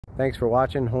Thanks for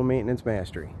watching Home Maintenance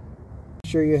Mastery.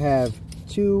 Make sure you have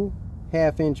 2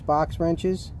 1/2-inch box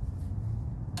wrenches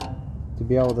to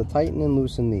be able to tighten and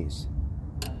loosen these.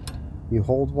 You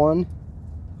hold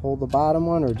the bottom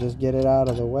one, or just get it out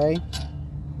of the way,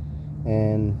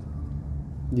 and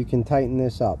you can tighten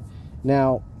this up.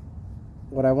 Now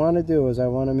what I want to do is I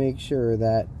want to make sure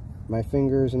that my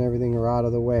fingers and everything are out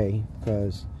of the way,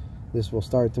 because this will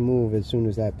start to move as soon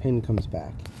as that pin comes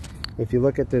back. If you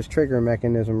look at this trigger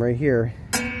mechanism right here,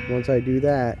 once I do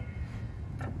that,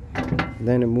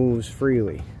 then it moves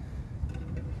freely,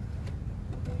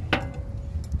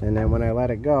 and then when I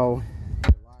let it go,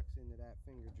 it locks into that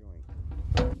finger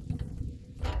joint.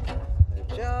 It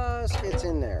just gets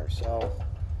in there, so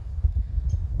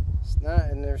it's not,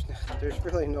 and there's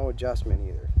really no adjustment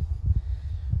either.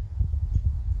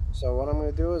 So what I'm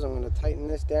going to do is I'm going to tighten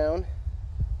this down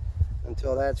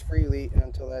until that's freely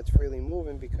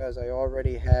moving, because I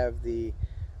already have the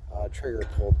trigger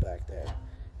pulled back there,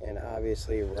 and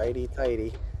obviously righty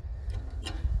tighty,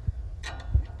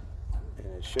 and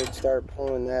it should start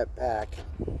pulling that back.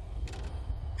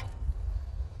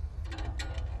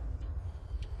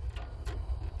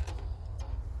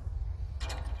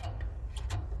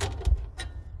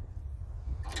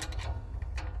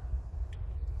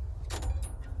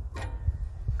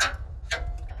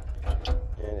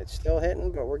 And it's still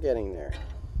hitting, but we're getting there.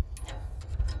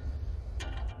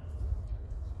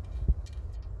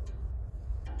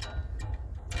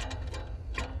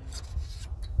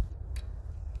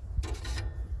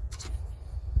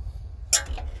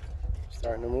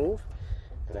 Starting to move,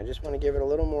 and I just want to give it a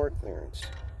little more clearance.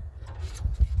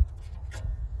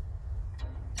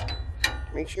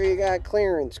 Make sure you got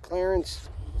clearance,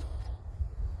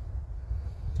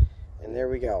 and there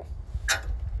we go.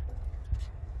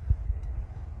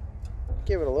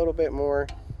 Give it a little bit more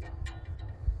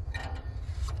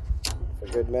for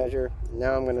good measure.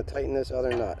 Now I'm going to tighten this other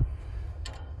nut,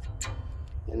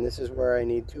 and this is where I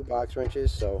need 2 box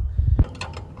wrenches, so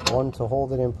one to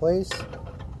hold it in place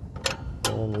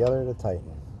and the other to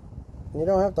tighten. You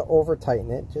don't have to over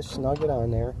tighten it, just snug it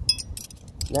on there.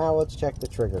 Now let's check the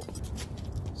trigger.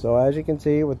 So as you can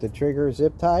see, with the trigger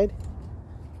zip tied,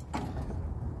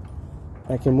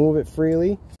 I can move it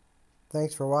freely.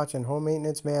 Thanks for watching Home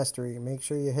Maintenance Mastery. Make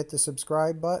sure you hit the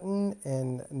subscribe button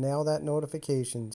and nail that notifications.